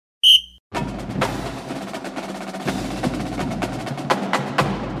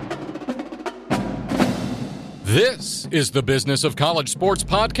This is the Business of College Sports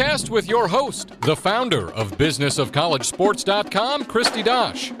podcast with your host, the founder of businessofcollegesports.com, Christy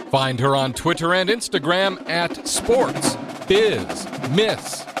Dosh. Find her on Twitter and Instagram at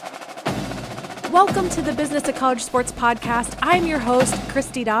SportsBizMiss. Welcome to the Business of College Sports podcast. I'm your host,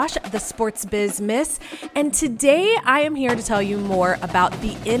 Christy Dosh, the Sports Biz Miss, and today I am here to tell you more about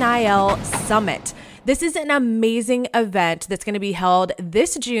the NIL Summit. This is an amazing event that's going to be held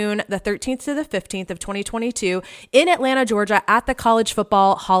this June, the 13th to the 15th of 2022 in Atlanta, Georgia at the College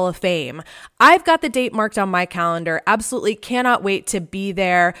Football Hall of Fame. I've got the date marked on my calendar. Absolutely cannot wait to be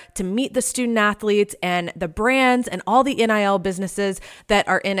there to meet the student athletes and the brands and all the NIL businesses that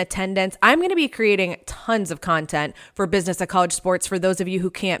are in attendance. I'm going to be creating tons of content for Business of College Sports for those of you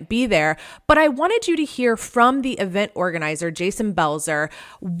who can't be there, but I wanted you to hear from the event organizer, Jason Belzer,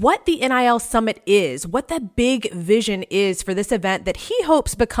 what the NIL Summit is, what the big vision is for this event that he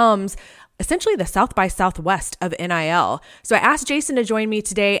hopes becomes essentially the South by Southwest of NIL. So I asked Jason to join me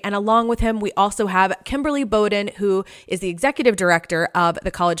today, and along with him, we also have Kimberly Bowden, who is the executive director of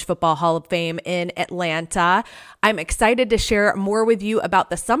the College Football Hall of Fame in Atlanta. I'm excited to share more with you about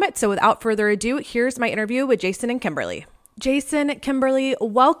the summit. So without further ado, here's my interview with Jason and Kimberly. Jason, Kimberly,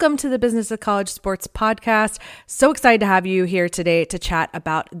 welcome to the Business of College Sports podcast. So excited to have you here today to chat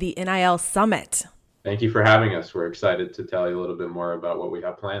about the NIL Summit. Thank you for having us. We're excited to tell you a little bit more about what we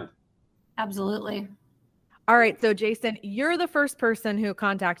have planned. Absolutely. All right. So Jason, you're the first person who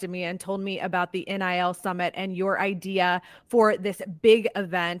contacted me and told me about the NIL Summit and your idea for this big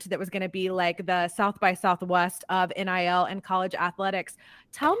event that was going to be like the South by Southwest of NIL and college athletics.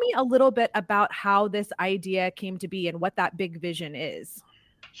 Tell me a little bit about how this idea came to be and what that big vision is.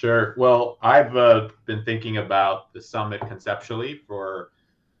 Sure. Well, I've been thinking about the summit conceptually for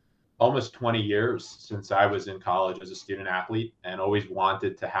almost 20 years since I was in college as a student athlete, and always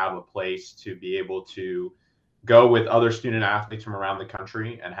wanted to have a place to be able to go with other student athletes from around the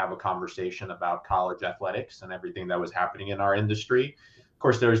country and have a conversation about college athletics and everything that was happening in our industry. Of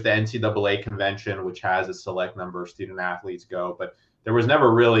course, there's the NCAA convention, which has a select number of student athletes go, but there was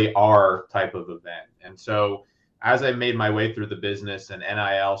never really our type of event. And so as I made my way through the business and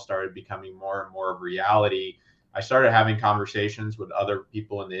NIL started becoming more and more of reality, I started having conversations with other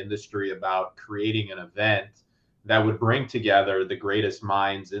people in the industry about creating an event that would bring together the greatest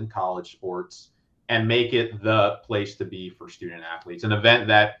minds in college sports and make it the place to be for student athletes. An event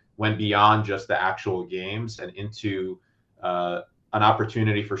that went beyond just the actual games and into an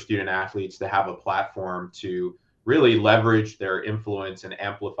opportunity for student athletes to have a platform to really leverage their influence and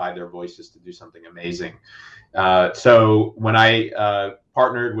amplify their voices to do something amazing. So when I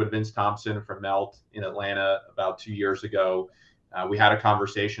partnered with Vince Thompson from Melt in Atlanta about 2 years ago, we had a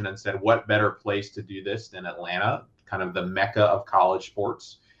conversation and said, what better place to do this than Atlanta, kind of the mecca of college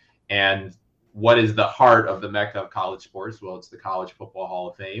sports. And what is the heart of the mecca of college sports? Well, it's the College Football Hall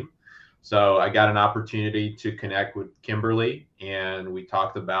of Fame. So I got an opportunity to connect with Kimberly, and we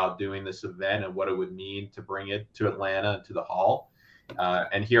talked about doing this event and what it would mean to bring it to Atlanta and to the Hall.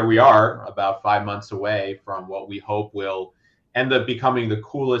 And here we are about 5 months away from what we hope will end up becoming the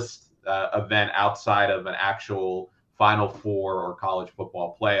coolest event outside of an actual Final Four or college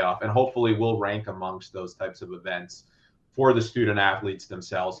football playoff. And hopefully we'll rank amongst those types of events for the student athletes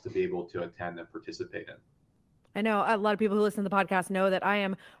themselves to be able to attend and participate in. I know a lot of people who listen to the podcast know that I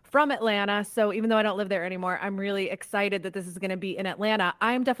am from Atlanta. So even though I don't live there anymore, I'm really excited that this is going to be in Atlanta.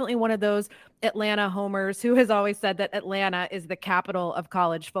 I'm definitely one of those Atlanta homers who has always said that Atlanta is the capital of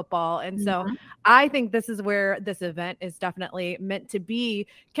college football. And so I think this is where this event is definitely meant to be.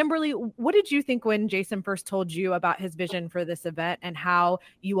 Kimberly, what did you think when Jason first told you about his vision for this event and how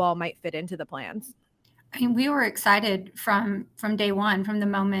you all might fit into the plans? I mean, we were excited from day one, from the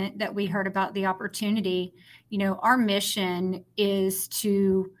moment that we heard about the opportunity. You know, our mission is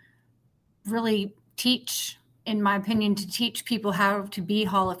to really teach, in my opinion, to teach people how to be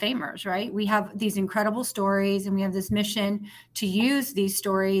Hall of Famers, right? We have these incredible stories, and we have this mission to use these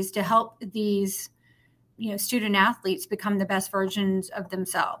stories to help these, student athletes become the best versions of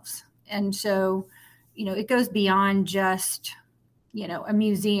themselves. And so, it goes beyond just a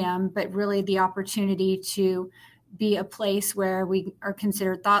museum, but really the opportunity to be a place where we are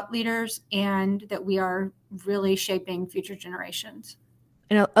considered thought leaders and that we are really shaping future generations.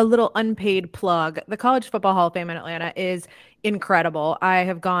 And a little unpaid plug, the College Football Hall of Fame in Atlanta is incredible. I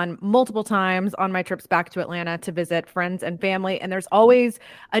have gone multiple times on my trips back to Atlanta to visit friends and family, and there's always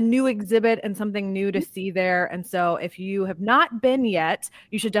a new exhibit and something new to see there. And so if you have not been yet,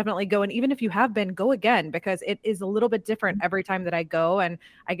 you should definitely go. And even if you have been, go again, because it is a little bit different every time that I go, and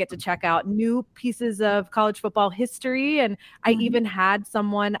I get to check out new pieces of college football history. And I even had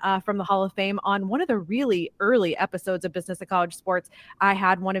someone from the Hall of Fame on one of the really early episodes of Business of College Sports. I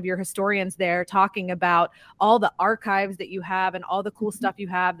had one of your historians there talking about all the archives that you have and all the cool stuff you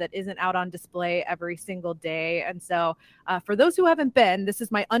have that isn't out on display every single day. And so for those who haven't been, this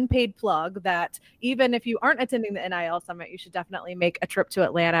is my unpaid plug that even if you aren't attending the NIL Summit, you should definitely make a trip to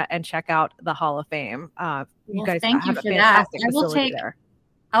Atlanta and check out the Hall of Fame. You guys thank have you a for fantastic that. facility there.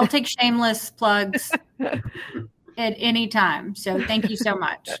 I'll take shameless plugs at any time. So thank you so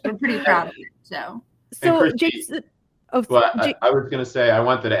much. We're pretty proud of it. So Jason, I was going to say, I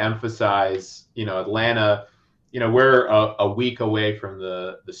wanted to emphasize, Atlanta, we're a week away from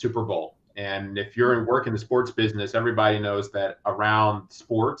the Super Bowl. And if you're working in the sports business, everybody knows that around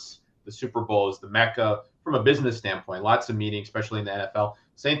sports, the Super Bowl is the mecca from a business standpoint. Lots of meetings, especially in the NFL.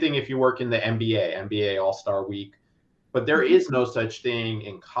 Same thing if you work in the NBA All-Star Week. But there is no such thing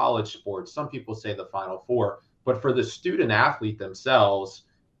in college sports. Some people say the Final Four. But for the student athlete themselves,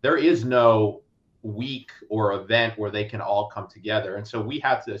 there is no week or event where they can all come together. And so we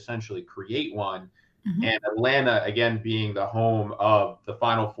had to essentially create one. And Atlanta, again, being the home of the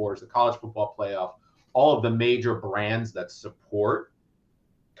Final Fours, the college football playoff, all of the major brands that support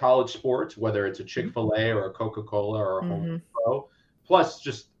college sports, whether it's a Chick-fil-A or a Coca-Cola or a Home Depot, plus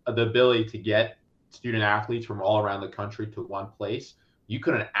just the ability to get student athletes from all around the country to one place. You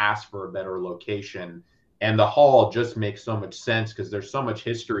couldn't ask for a better location. And the hall just makes so much sense because there's so much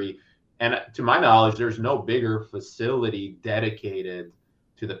history. And to my knowledge, there's no bigger facility dedicated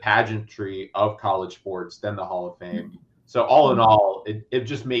to the pageantry of college sports than the Hall of Fame. So all in all, it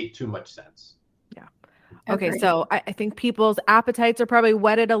just made too much sense. Yeah. Okay. So I think people's appetites are probably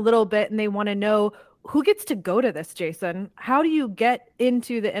whetted a little bit and they want to know who gets to go to this, Jason. How do you get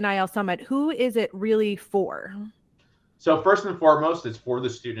into the NIL Summit? Who is it really for? So first and foremost, it's for the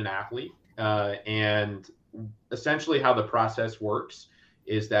student athlete. And essentially how the process works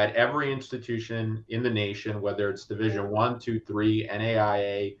is that every institution in the nation, whether it's Division 1, 2, 3,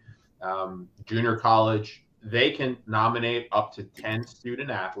 NAIA, junior college, they can nominate up to 10 student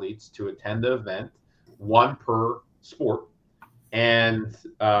athletes to attend the event, one per sport. And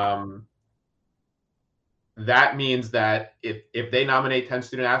that means that if they nominate 10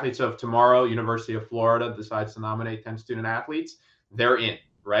 student athletes, so if tomorrow University of Florida decides to nominate 10 student athletes, they're in,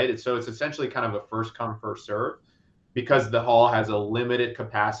 right? So it's essentially kind of a first come, first serve. Because the hall has a limited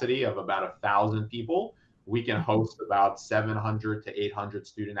capacity of about 1,000 people, we can host about 700 to 800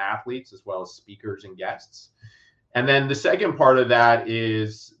 student athletes, as well as speakers and guests. And then the second part of that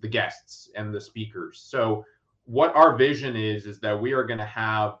is the guests and the speakers. So what our vision is that we are going to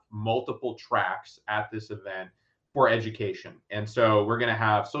have multiple tracks at this event for education. And so we're going to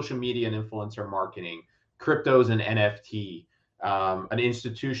have social media and influencer marketing, cryptos and NFT, an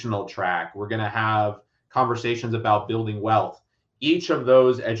institutional track. We're going to have conversations about building wealth. Each of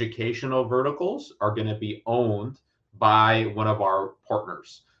those educational verticals are going to be owned by one of our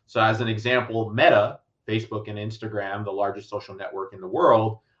partners. So as an example, Meta, Facebook and Instagram, the largest social network in the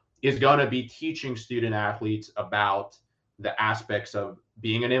world, is going to be teaching student athletes about the aspects of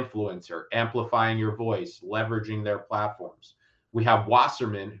being an influencer, amplifying your voice, leveraging their platforms. We have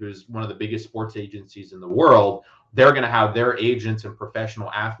Wasserman, who's one of the biggest sports agencies in the world. They're going to have their agents and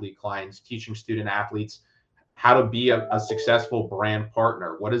professional athlete clients teaching student athletes how to be a successful brand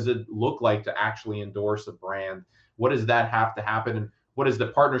partner. What does it look like to actually endorse a brand? What does that have to happen? And what is the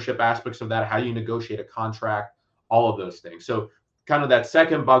partnership aspects of that? How do you negotiate a contract? All of those things. So kind of that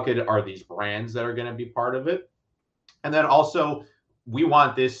second bucket are these brands that are going to be part of it. And then also we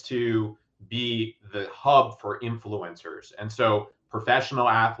want this to be the hub for influencers. And so professional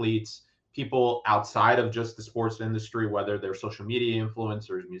athletes, people outside of just the sports industry, whether they're social media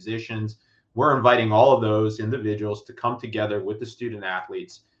influencers, musicians, we're inviting all of those individuals to come together with the student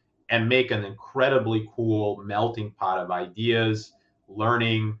athletes and make an incredibly cool melting pot of ideas,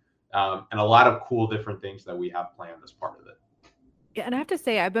 learning, and a lot of cool different things that we have planned as part of it. Yeah, and I have to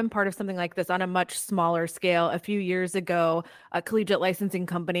say, I've been part of something like this on a much smaller scale. A few years ago, a collegiate licensing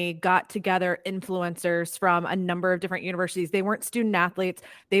company got together influencers from a number of different universities. They weren't student athletes,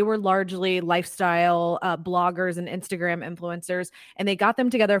 they were largely lifestyle bloggers and Instagram influencers. And they got them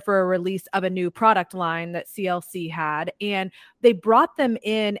together for a release of a new product line that CLC had. And they brought them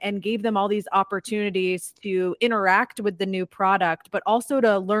in and gave them all these opportunities to interact with the new product, but also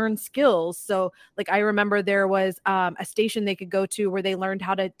to learn skills. So, like, I remember there was a station they could go to where they learned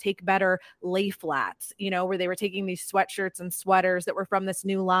how to take better lay flats, where they were taking these sweatshirts and sweaters that were from this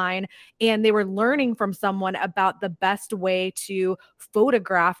new line, and they were learning from someone about the best way to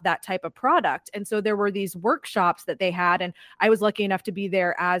photograph that type of product. And so there were these workshops that they had, and I was lucky enough to be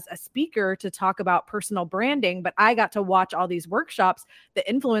there as a speaker to talk about personal branding, but I got to watch all these workshops the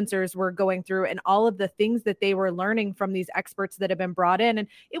influencers were going through and all of the things that they were learning from these experts that have been brought in. And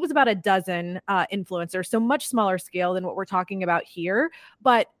it was about a dozen influencers, so much smaller scale than what we're talking about here.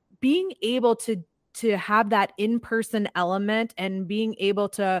 But being able to have that in-person element and being able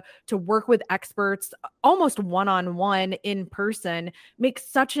to work with experts almost one-on-one in person makes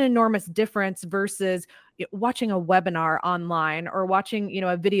such an enormous difference versus watching a webinar online or watching,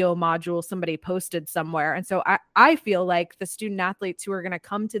 a video module somebody posted somewhere. And so I feel like the student athletes who are going to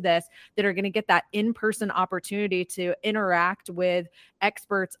come to this, that are going to get that in-person opportunity to interact with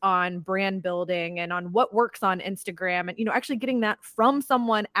experts on brand building and on what works on Instagram, and, actually getting that from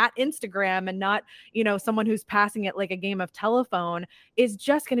someone at Instagram and not, someone who's passing it like a game of telephone, is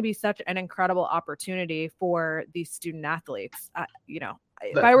just going to be such an incredible opportunity for these student athletes.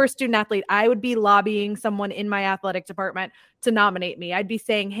 If I were a student athlete, I would be lobbying someone in my athletic department to nominate me. I'd be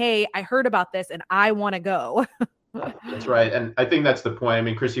saying, hey, I heard about this and I want to go. That's right. And I think that's the point. I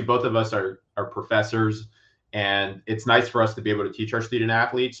mean, Chrissy, both of us are professors, and it's nice for us to be able to teach our student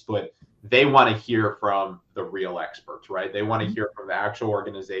athletes, but they want to hear from the real experts, right? They want to hear from the actual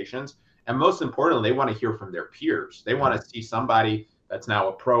organizations. And most importantly, they want to hear from their peers. They want to see somebody that's now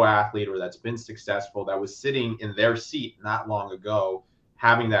a pro athlete or that's been successful, that was sitting in their seat not long ago,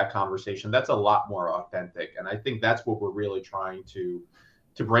 having that conversation. That's a lot more authentic. And I think that's what we're really trying to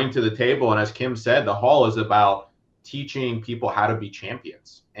bring to the table. And as Kim said, the hall is about teaching people how to be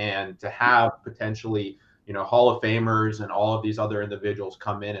champions, and to have potentially, Hall of Famers and all of these other individuals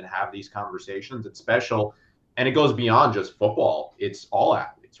come in and have these conversations. It's special. And it goes beyond just football. It's all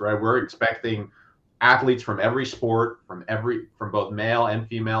athletes, right? We're expecting athletes from every sport, from both male and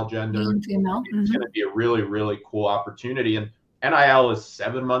female gender. And female. It's going to be a really, really cool opportunity. And NIL is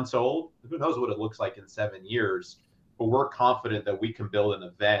 7 months old. Who knows what it looks like in 7 years? But we're confident that we can build an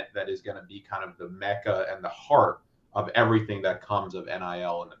event that is going to be kind of the mecca and the heart of everything that comes of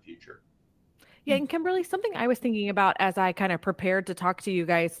NIL in the future. Yeah, and Kimberly, something I was thinking about as I kind of prepared to talk to you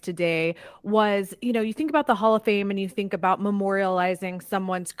guys today was, you think about the Hall of Fame and you think about memorializing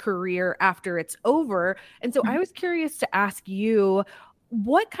someone's career after it's over. And so I was curious to ask you,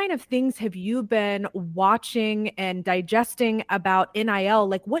 what kind of things have you been watching and digesting about NIL?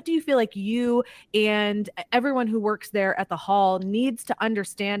 Like, what do you feel like you and everyone who works there at the hall needs to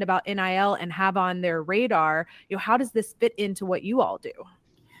understand about NIL and have on their radar? How does this fit into what you all do?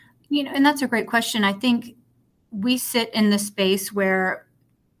 And that's a great question. I think we sit in the space where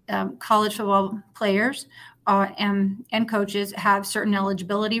college football players and coaches have certain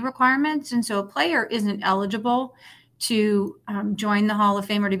eligibility requirements. And so a player isn't eligible to join the Hall of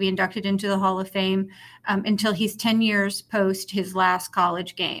Fame or to be inducted into the Hall of Fame until he's 10 years post his last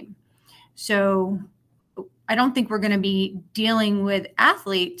college game. So I don't think we're going to be dealing with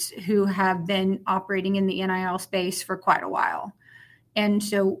athletes who have been operating in the NIL space for quite a while. And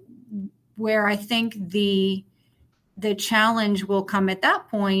so where I think the challenge will come at that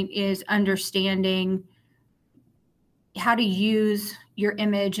point is understanding how to use your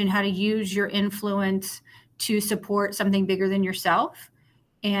image and how to use your influence to support something bigger than yourself,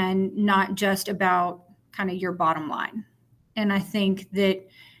 and not just about kind of your bottom line. And I think that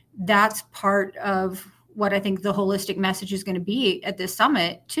that's part of what I think the holistic message is going to be at this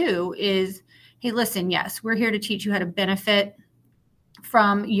summit too, is, hey, listen, yes, we're here to teach you how to benefit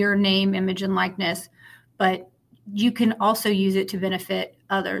from your name, image, and likeness, but you can also use it to benefit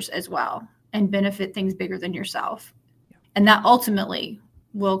others as well and benefit things bigger than yourself. And that ultimately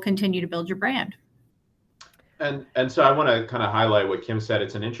will continue to build your brand. And so I want to kind of highlight what Kim said.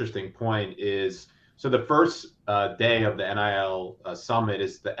 It's an interesting point. So the first day of the NIL Summit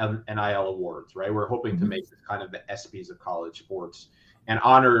is the NIL Awards, right? We're hoping to make this kind of the ESPYs of college sports and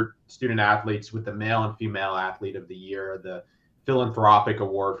honor student athletes with the male and female athlete of the year, the philanthropic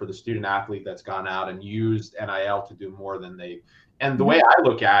award for the student athlete that's gone out and used NIL to do more than they've And the way I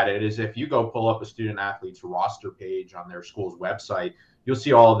look at it is if you go pull up a student athlete's roster page on their school's website, you'll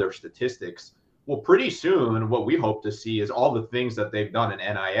see all of their statistics. Well, pretty soon, what we hope to see is all the things that they've done in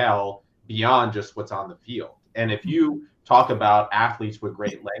NIL beyond just what's on the field. And if you talk about athletes with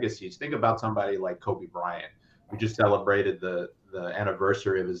great legacies, think about somebody like Kobe Bryant. We just celebrated the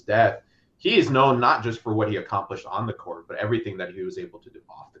anniversary of his death. He is known not just for what he accomplished on the court, but everything that he was able to do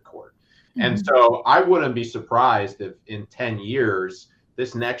off the court. And so I wouldn't be surprised if in 10 years,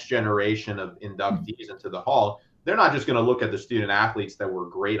 this next generation of inductees into the Hall, they're not just going to look at the student athletes that were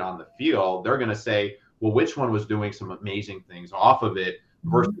great on the field. They're going to say, well, which one was doing some amazing things off of it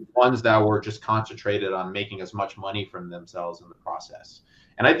versus ones that were just concentrated on making as much money from themselves in the process.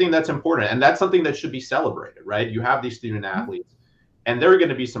 And I think that's important. And that's something that should be celebrated, right? You have these student athletes, and there are going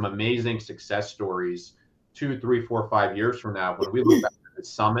to be some amazing success stories 2, 3, 4, 5 years from now when we look back at the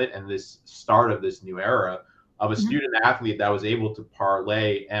summit and this start of this new era of a student athlete that was able to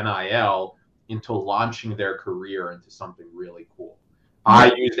parlay NIL into launching their career into something really cool.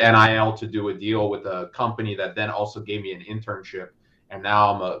 I used NIL to do a deal with a company that then also gave me an internship, and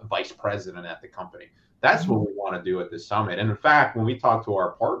now I'm a vice president at the company. That's what we want to do at this summit. And in fact, when we talk to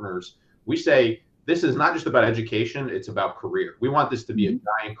our partners, we say, this is not just about education, it's about career. We want this to be a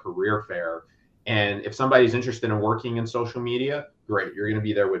giant career fair. And if somebody's interested in working in social media, great, you're going to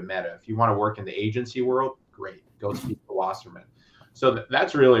be there with Meta. If you want to work in the agency world, great, go speak to Wasserman. So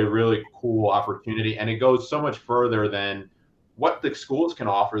that's really a really cool opportunity. And it goes so much further than what the schools can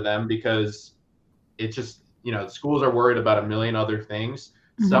offer them, because it's just, schools are worried about a million other things.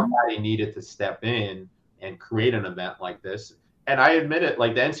 Somebody needed to step in and create an event like this. And I admit it,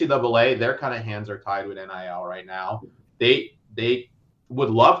 like the NCAA, their kind of hands are tied with NIL right now. They would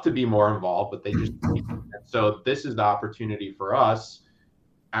love to be more involved, but they just can't. And so this is the opportunity for us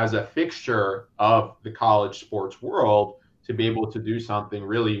as a fixture of the college sports world to be able to do something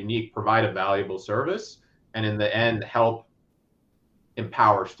really unique, provide a valuable service, and in the end, help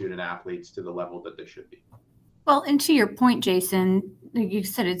empower student athletes to the level that they should be. Well, and to your point, Jason, you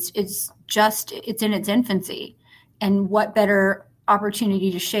said it's in its infancy, and what better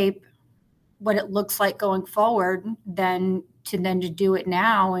opportunity to shape what it looks like going forward than to do it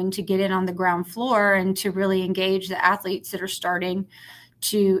now and to get in on the ground floor and to really engage the athletes that are starting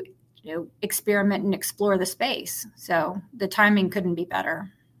to experiment and explore the space. So the timing couldn't be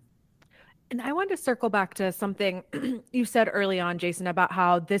better. And I want to circle back to something you said early on, Jason, about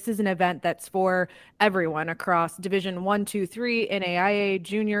how this is an event that's for everyone across Division 1, 2, 3, NAIA,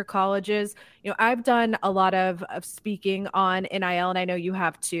 junior colleges. I've done a lot of speaking on NIL, and I know you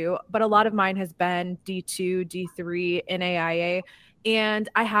have too, but a lot of mine has been D2, D3, NAIA. And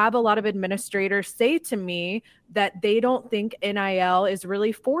I have a lot of administrators say to me that they don't think NIL is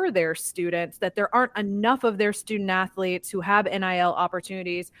really for their students, that there aren't enough of their student athletes who have NIL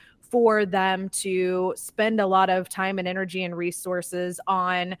opportunities for them to spend a lot of time and energy and resources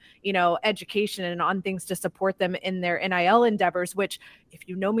on, education and on things to support them in their NIL endeavors, which if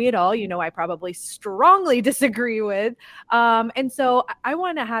you know me at all, I probably strongly disagree with. And so I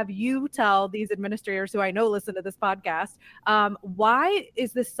want to have you tell these administrators who I know listen to this podcast, why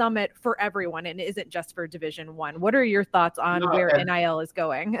is this summit for everyone and isn't just for Division I? What are your thoughts on where NIL is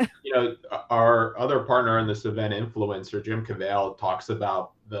going? Our other partner in this event, influencer Jim Cavale, talks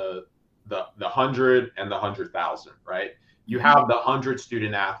about the 100 and the 100,000, right? You have the 100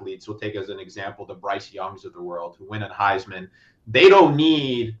 student athletes. We'll take as an example the Bryce Youngs of the world who win at Heisman. They don't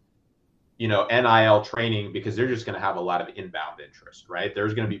need, NIL training because they're just going to have a lot of inbound interest, right?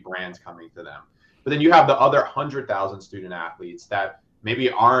 There's going to be brands coming to them. But then you have the other 100,000 student athletes that maybe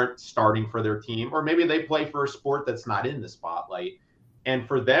aren't starting for their team, or maybe they play for a sport that's not in the spotlight. And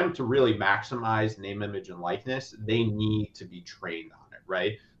for them to really maximize name, image, and likeness, they need to be trained on it,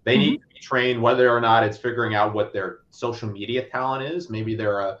 right? They need to be trained, whether or not it's figuring out what their social media talent is. Maybe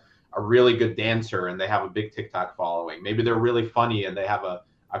they're a really good dancer and they have a big TikTok following. Maybe they're really funny and they have a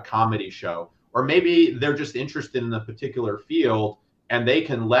comedy show. Or maybe they're just interested in a particular field and they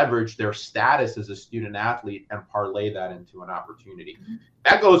can leverage their status as a student athlete and parlay that into an opportunity.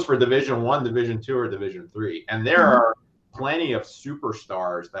 That goes for Division I, Division II, or Division III. And there are plenty of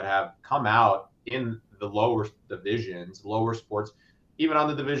superstars that have come out in the lower divisions, lower sports, even on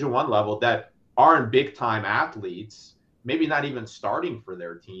the Division I level, that aren't big time athletes, maybe not even starting for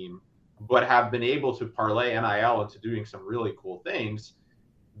their team, but have been able to parlay NIL into doing some really cool things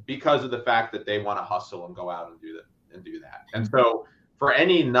because of the fact that they want to hustle and go out and do that. And so for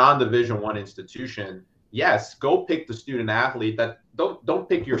any non-Division I institution, yes, go pick the student athlete that don't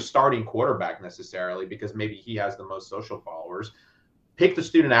pick your starting quarterback necessarily because maybe he has the most social followers. Pick the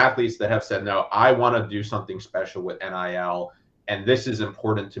student athletes that have said, no, I want to do something special with NIL. and this is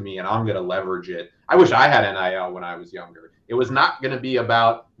important to me, and I'm going to leverage it. I wish I had NIL when I was younger. It was not going to be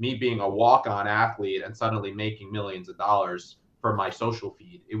about me being a walk-on athlete and suddenly making millions of dollars for my social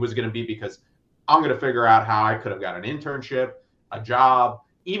feed. It was going to be because I'm going to figure out how I could have got an internship, a job,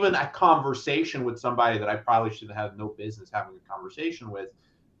 even a conversation with somebody that I probably should have no business having a conversation with,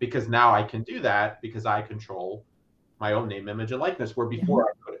 because now I can do that because I control my own name, image, and likeness, where before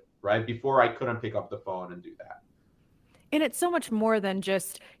I couldn't, right? Before I couldn't pick up the phone and do that. And it's so much more than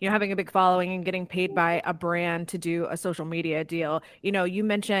just, having a big following and getting paid by a brand to do a social media deal. You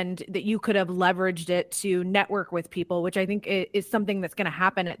mentioned that you could have leveraged it to network with people, which I think is something that's going to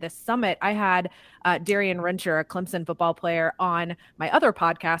happen at this summit. I had Darian Rencher, a Clemson football player, on my other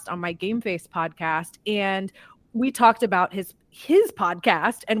podcast, on my Game Face podcast, and we talked about his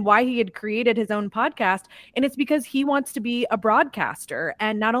podcast and why he had created his own podcast. And it's because he wants to be a broadcaster.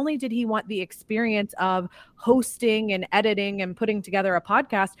 And not only did he want the experience of hosting and editing and putting together a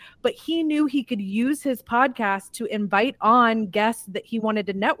podcast, but he knew he could use his podcast to invite on guests that he wanted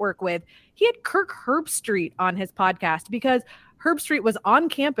to network with. He had Kirk Herbstreit on his podcast because Herbstreit was on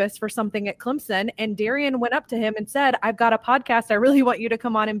campus for something at Clemson, and Darian went up to him and said, "I've got a podcast. I really want you to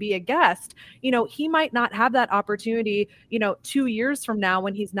come on and be a guest." He might not have that opportunity, 2 years from now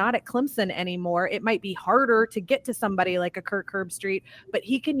when he's not at Clemson anymore. It might be harder to get to somebody like a Kirk Herbstreit, but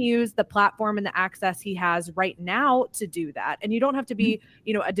he can use the platform and the access he has right now to do that. And you don't have to be,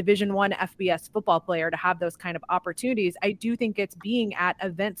 a Division I FBS football player to have those kind of opportunities. I do think it's being at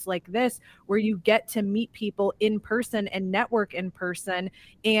events like this where you get to meet people in person and network in person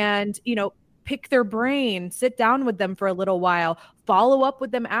and, pick their brain, sit down with them for a little while, follow up with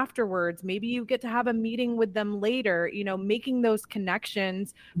them afterwards. Maybe you get to have a meeting with them later, making those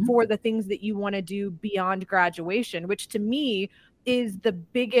connections for the things that you want to do beyond graduation, which to me is the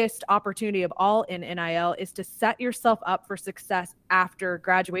biggest opportunity of all in NIL, is to set yourself up for success after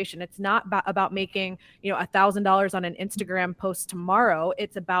graduation. It's not about making, $1,000 on an Instagram post tomorrow.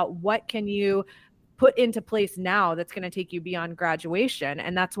 It's about what can you put into place now that's going to take you beyond graduation.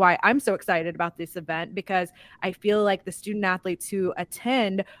 And that's why I'm so excited about this event, because I feel like the student athletes who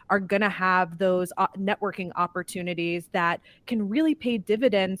attend are going to have those networking opportunities that can really pay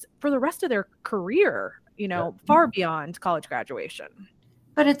dividends for the rest of their career, far beyond college graduation.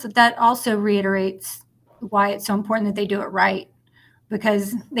 But that also reiterates why it's so important that they do it right,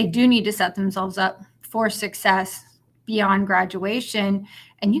 because they do need to set themselves up for success beyond graduation.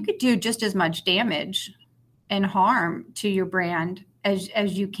 And you could do just as much damage and harm to your brand as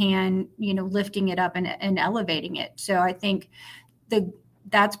you can, lifting it up and elevating it. So I think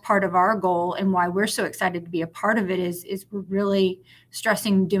that's part of our goal, and why we're so excited to be a part of it is we're really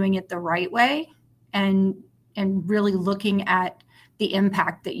stressing doing it the right way and really looking at the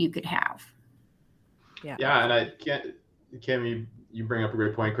impact that you could have. Yeah. And Kim, you bring up a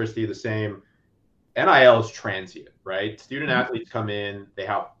great point, Christy. The same. NIL is transient, right? Student athletes come in, they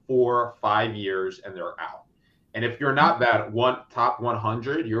have 4 or 5 years, and they're out. And if you're not that top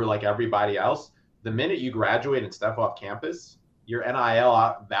 100, you're like everybody else. The minute you graduate and step off campus, your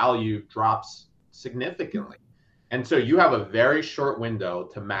NIL value drops significantly. And so you have a very short window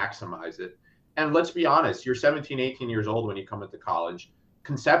to maximize it. And let's be honest, you're 17, 18 years old when you come into college.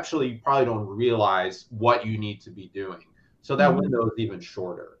 Conceptually, you probably don't realize what you need to be doing. So that window is even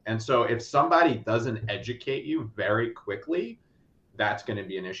shorter. And so if somebody doesn't educate you very quickly, that's going to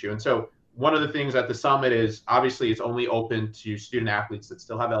be an issue. And so one of the things at the summit is, obviously, it's only open to student athletes that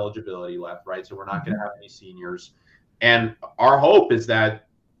still have eligibility left, right? So we're not going to have any seniors. And our hope is that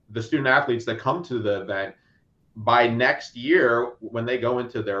the student athletes that come to the event, by next year, when they go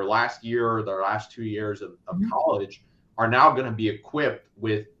into their last year or their last 2 years of college, are now going to be equipped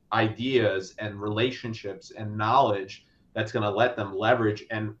with ideas and relationships and knowledge that's going to let them leverage.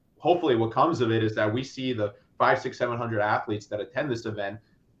 And hopefully what comes of it is that we see the 500, 600, 700 athletes that attend this event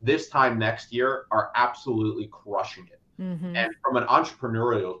this time next year are absolutely crushing it. And from an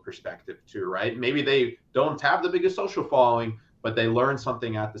entrepreneurial perspective too, right? Maybe they don't have the biggest social following, but they learned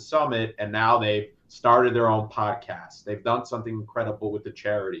something at the summit, and now they've started their own podcast. They've done something incredible with the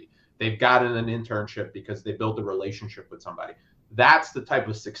charity. They've gotten an internship because they built a relationship with somebody. That's the type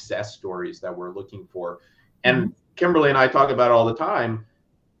of success stories that we're looking for. And Kimberly and I talk about it all the time.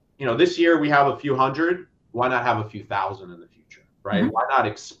 This year we have a few hundred. Why not have a few thousand in the future, right? Why not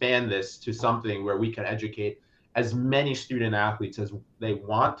expand this to something where we can educate as many student athletes as they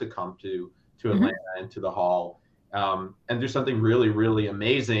want to come to Atlanta and to the hall, and do something really, really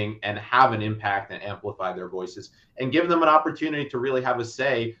amazing and have an impact and amplify their voices and give them an opportunity to really have a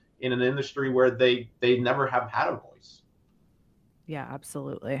say in an industry where they never have had a voice. Yeah,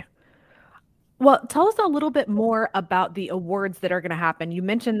 absolutely. Well, tell us a little bit more about the awards that are going to happen. You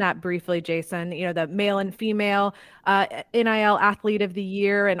mentioned that briefly, Jason, the male and female NIL Athlete of the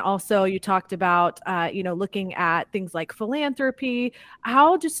Year. And also you talked about, looking at things like philanthropy.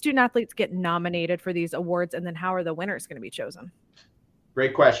 How do student athletes get nominated for these awards? And then how are the winners going to be chosen?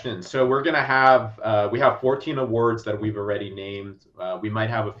 Great question. So we're going to have, we have 14 awards that we've already named. We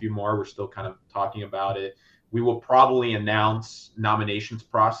might have a few more. We're still kind of talking about it. We will probably announce nominations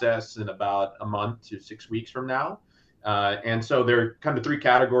process in about a month to 6 weeks from now. And so there are kind of three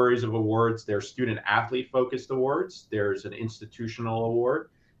categories of awards. There's student athlete focused awards. There's an institutional award.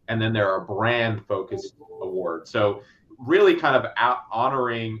 And then there are brand focused awards. So really kind of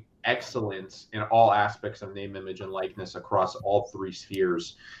honoring excellence in all aspects of name, image, and likeness across all three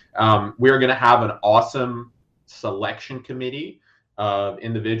spheres. We're going to have an awesome selection committee of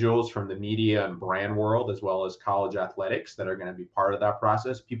individuals from the media and brand world, as well as college athletics, that are going to be part of that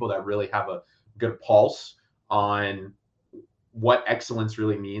process. People that really have a good pulse on what excellence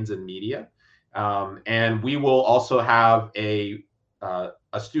really means in media. And we will also have a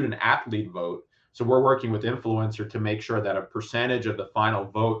student athlete vote. So we're working with Influencer to make sure that a percentage of the final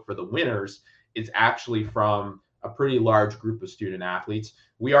vote for the winners is actually from a pretty large group of student athletes.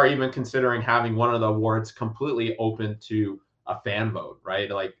 We are even considering having one of the awards completely open to a fan vote, right?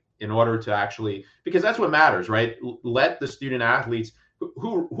 Like, in order to actually, because that's what matters, right? Let the student athletes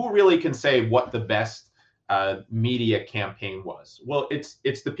who really can say what the best media campaign was. Well, it's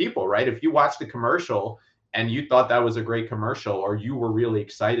the people, right? If you watch the commercial and you thought that was a great commercial, or you were really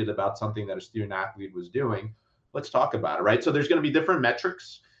excited about something that a student athlete was doing, let's talk about it, right? So there's going to be different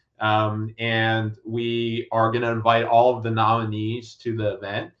metrics, and we are going to invite all of the nominees to the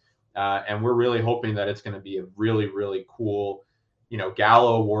event. And we're really hoping that it's going to be a really, really cool,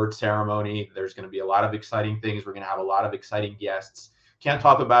 gala award ceremony. There's going to be a lot of exciting things. We're going to have a lot of exciting guests. Can't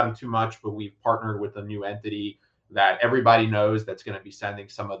talk about them too much, but we've partnered with a new entity that everybody knows that's going to be sending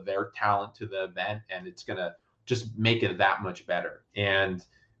some of their talent to the event, and it's going to just make it that much better. And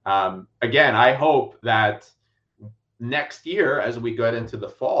again, I hope that next year, as we get into the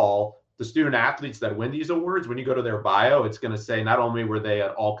fall, the student athletes that win these awards, when you go to their bio, it's going to say not only were they an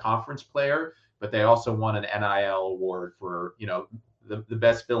all-conference player, but they also won an NIL award for, the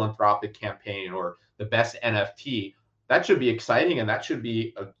best philanthropic campaign or the best NFT. That should be exciting, and that should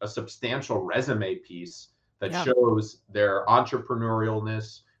be a substantial resume piece that shows their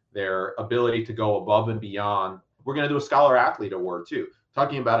entrepreneurialness, their ability to go above and beyond. We're going to do a Scholar Athlete Award too,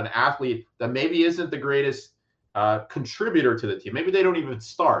 talking about an athlete that maybe isn't the greatest contributor to the team. Maybe they don't even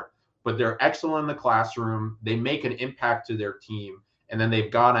start, but they're excellent in the classroom. They make an impact to their team, and then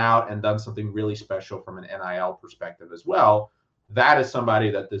they've gone out and done something really special from an NIL perspective as well. That is somebody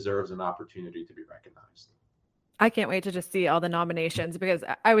that deserves an opportunity to be recognized. I can't wait to just see all the nominations, because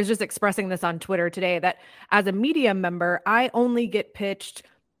I was just expressing this on Twitter today that as a media member, I only get pitched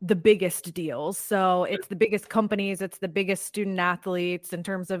the biggest deals. So it's the biggest companies, it's the biggest student athletes in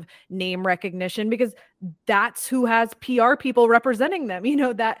terms of name recognition, because that's who has PR people representing them.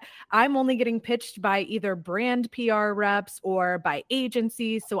 That I'm only getting pitched by either brand PR reps or by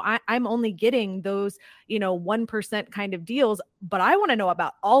agencies. So I'm only getting those, 1% kind of deals, but I want to know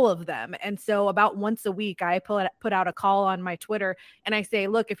about all of them. And so about once a week, I put out a call on my Twitter and I say,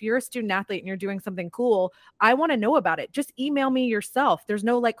 look, if you're a student athlete and you're doing something cool, I want to know about it. Just email me yourself. There's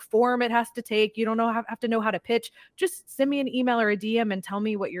no form it has to take. You don't have to know how to pitch. Just send me an email or a DM and tell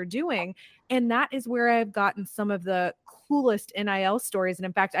me what you're doing. And that is where I've gotten some of the coolest NIL stories. And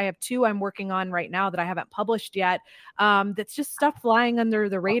in fact, I have two I'm working on right now that I haven't published yet. That's just stuff flying under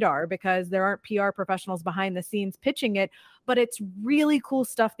the radar because there aren't PR professionals behind the scenes pitching it. But it's really cool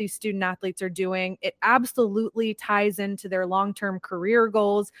stuff these student athletes are doing. It absolutely ties into their long-term career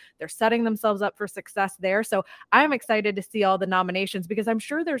goals. They're setting themselves up for success there. So I'm excited to see all the nominations, because I'm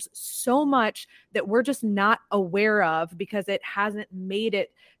sure there's so much that we're just not aware of because it hasn't made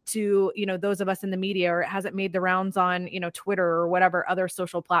it to, those of us in the media, or it hasn't made the rounds on, Twitter or whatever other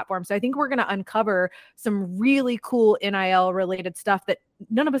social platform. So I think we're going to uncover some really cool NIL related stuff that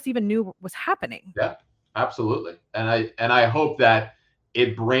none of us even knew was happening. Yeah. Absolutely. And I hope that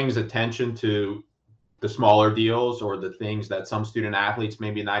it brings attention to the smaller deals or the things that some student athletes,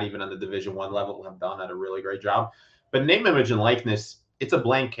 maybe not even on the Division I level, have done at a really great job. But name, image, and likeness, it's a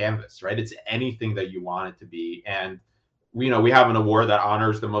blank canvas, right? It's anything that you want it to be. And we have an award that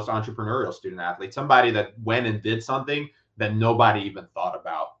honors the most entrepreneurial student athlete, somebody that went and did something that nobody even thought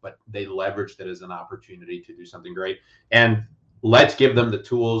about, but they leveraged it as an opportunity to do something great. And let's give them the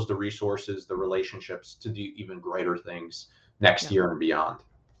tools, the resources, the relationships to do even greater things next year and beyond.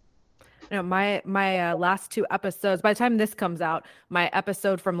 My last two episodes, by the time this comes out, my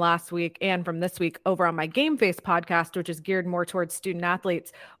episode from last week and from this week over on my Game Face podcast, which is geared more towards student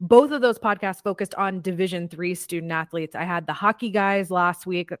athletes, both of those podcasts focused on Division III student athletes. I had the hockey guys last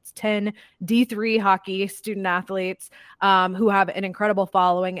week. That's 10 D3 hockey student athletes who have an incredible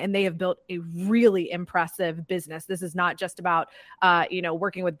following, and they have built a really impressive business. This is not just about,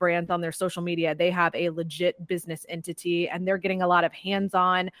 working with brands on their social media. They have a legit business entity, and they're getting a lot of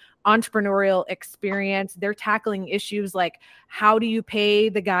hands-on entrepreneurial experience. They're tackling issues like, how do you pay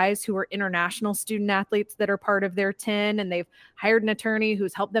the guys who are international student athletes that are part of their 10? And they've hired an attorney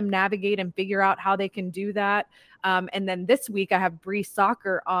who's helped them navigate and figure out how they can do that. And then this week I have Bree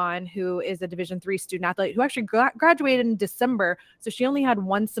Soccer on, who is a Division III student athlete who actually graduated in December. So she only had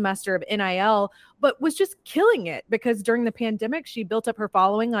one semester of NIL, but was just killing it because during the pandemic, she built up her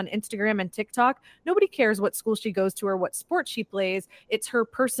following on Instagram and TikTok. Nobody cares what school she goes to or what sport she plays. It's her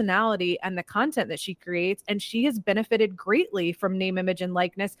personality and the content that she creates. And she has benefited greatly from name, image, and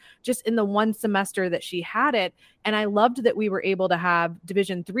likeness just in the one semester that she had it. And I loved that we were able to have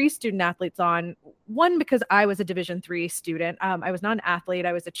Division III student athletes on. One, because I was a Division III student. I was not an athlete.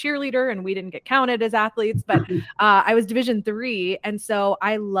 I was a cheerleader, and we didn't get counted as athletes, but I was Division III. And so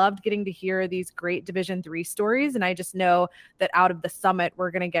I loved getting to hear these great Division III stories. And I just know that out of the summit,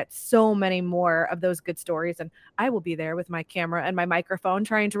 we're going to get so many more of those good stories. And I will be there with my camera and my microphone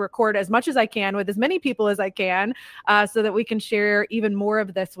trying to record as much as I can with as many people as I can so that we can share even more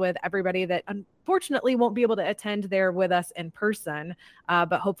of this with everybody that unfortunately won't be able to attend there with us in person.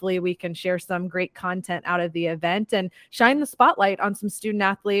 But hopefully we can share some great content out of the event and shine the spotlight on some student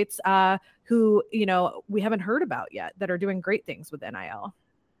athletes who, we haven't heard about yet that are doing great things with NIL.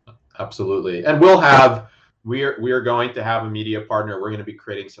 Absolutely. And we are going to have a media partner. We're going to be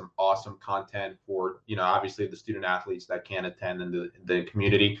creating some awesome content for, obviously the student athletes that can't attend in the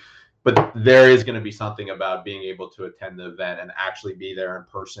community. But there is going to be something about being able to attend the event and actually be there in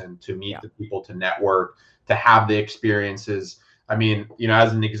person to meet the people, to network, to have the experiences. I mean,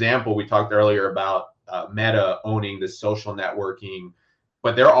 as an example, we talked earlier about Meta owning the social networking,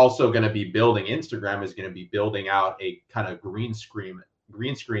 but they're also going to be building, Instagram is going to be building out a kind of green screen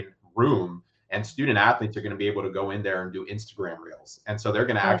room, and student athletes are going to be able to go in there and do Instagram reels. And so they're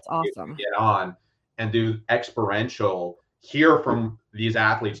going to actually get on and do experiential, hear from these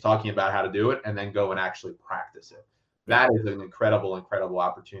athletes talking about how to do it, and then go and actually practice it. That is an incredible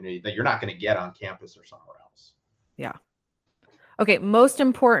opportunity that you're not going to get on campus or somewhere else. Yeah. Okay. Most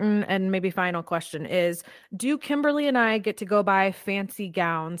important and maybe final question is, do Kimberly and I get to go buy fancy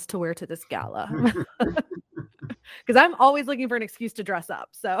gowns to wear to this gala? Because I'm always looking for an excuse to dress up.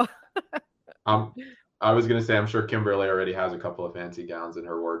 So I was going to say, I'm sure Kimberly already has a couple of fancy gowns in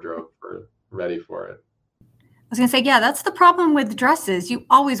her wardrobe ready for it. I was going to say, that's the problem with dresses. You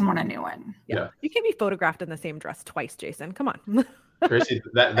always want a new one. Yeah. You can't be photographed in the same dress twice, Jason. Come on. Tracy,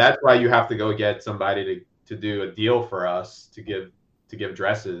 that's why you have to go get somebody to do a deal for us to give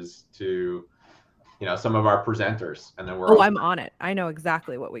dresses to, some of our presenters. And then I'm on it. I know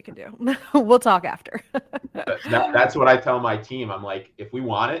exactly what we can do. We'll talk after. That's what I tell my team. I'm like, if we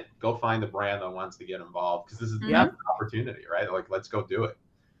want it, go find the brand that wants to get involved, because this is an opportunity, right? Like, let's go do it.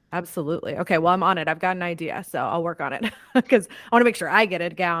 Absolutely. Okay. Well, I'm on it. I've got an idea, so I'll work on it because I want to make sure I get a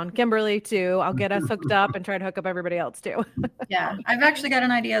gown. Kimberly too. I'll get us hooked up and try to hook up everybody else too. Yeah. I've actually got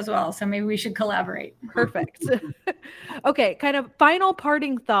an idea as well. So maybe we should collaborate. Perfect. Okay. Kind of final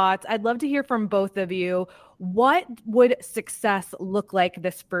parting thoughts. I'd love to hear from both of you. What would success look like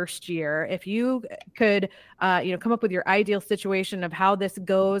this first year? If you could, come up with your ideal situation of how this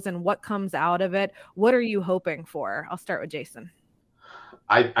goes and what comes out of it, what are you hoping for? I'll start with Jason.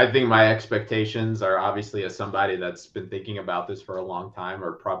 I think my expectations are, obviously, as somebody that's been thinking about this for a long time,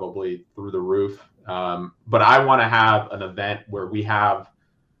 are probably through the roof. But I want to have an event where we have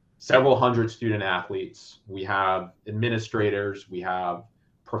several hundred student athletes, we have administrators, we have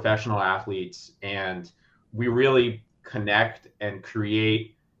professional athletes, and we really connect and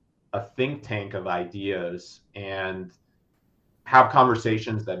create a think tank of ideas and have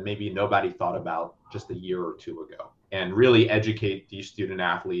conversations that maybe nobody thought about just a year or two ago, and really educate these student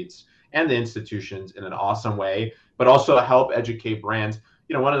athletes and the institutions in an awesome way, but also help educate brands.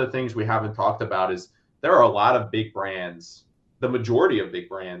 One of the things we haven't talked about is there are a lot of big brands, the majority of big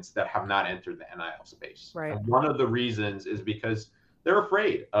brands, that have not entered the NIL space. Right. And one of the reasons is because they're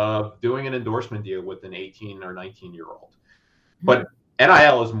afraid of doing an endorsement deal with an 18 or 19-year-old. But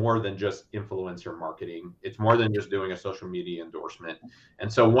NIL is more than just influencer marketing. It's more than just doing a social media endorsement.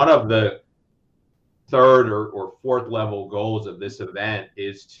 And so one of the third or fourth level goals of this event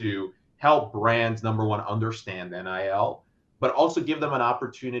is to help brands, number one, understand NIL, but also give them an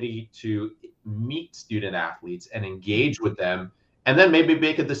opportunity to meet student athletes and engage with them, and then maybe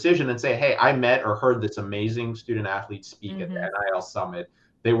make a decision and say, hey, I met or heard this amazing student athlete speak at the NIL Summit.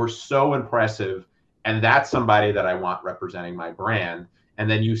 They were so impressive, and that's somebody that I want representing my brand. And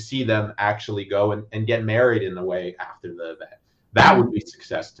then you see them actually go and get married in the way after the event. That would be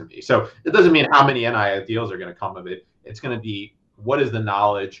success to me. So it doesn't mean how many NIL deals are going to come of it. It's going to be, what is the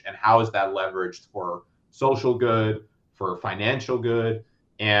knowledge and how is that leveraged for social good, for financial good,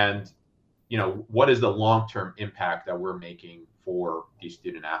 and what is the long-term impact that we're making for these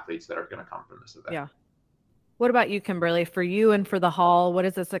student athletes that are going to come from this event. Yeah. What about you, Kimberly? For you and for the Hall, what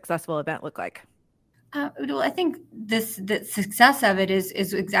does a successful event look like? Well, I think the success of it is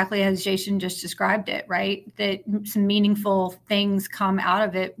exactly as Jason just described it, right? That some meaningful things come out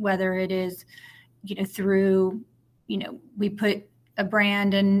of it, whether it is, through, we put a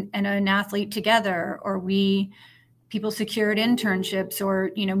brand and an athlete together, or people secured internships,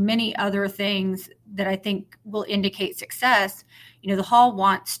 or, many other things that I think will indicate success. The Hall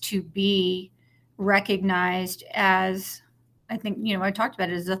wants to be recognized as, I think, I talked about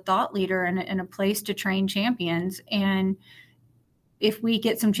it as a thought leader and a place to train champions. And if we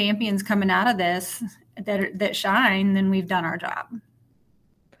get some champions coming out of this that shine, then we've done our job.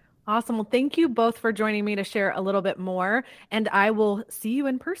 Awesome. Well, thank you both for joining me to share a little bit more. And I will see you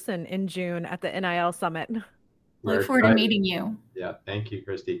in person in June at the NIL Summit. Look forward to meeting you. Yeah. Thank you,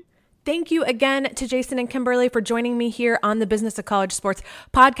 Christy. Thank you again to Jason and Kimberly for joining me here on the Business of College Sports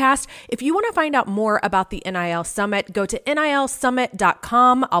podcast. If you want to find out more about the NIL Summit, go to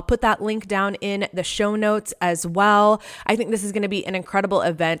nilsummit.com. I'll put that link down in the show notes as well. I think this is going to be an incredible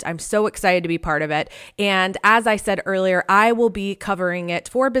event. I'm so excited to be part of it. And as I said earlier, I will be covering it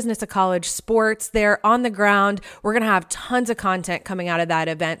for Business of College Sports there on the ground. We're going to have tons of content coming out of that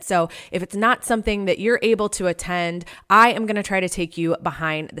event. So if it's not something that you're able to attend, I am going to try to take you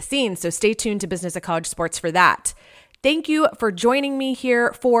behind the scenes. So stay tuned to Business of College Sports for that. Thank you for joining me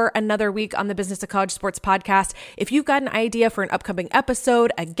here for another week on the Business of College Sports podcast. If you've got an idea for an upcoming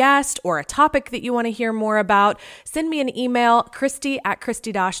episode, a guest, or a topic that you want to hear more about, send me an email,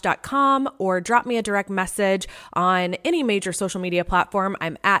 christy@christydosh.com, or drop me a direct message on any major social media platform.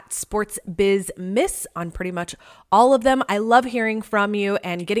 I'm at SportsBizMiss on pretty much all of them. I love hearing from you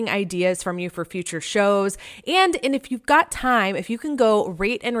and getting ideas from you for future shows. And if you've got time, if you can go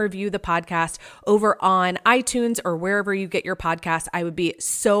rate and review the podcast over on iTunes or wherever you get your podcasts, I would be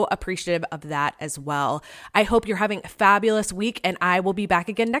so appreciative of that as well. I hope you're having a fabulous week, and I will be back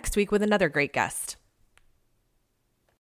again next week with another great guest.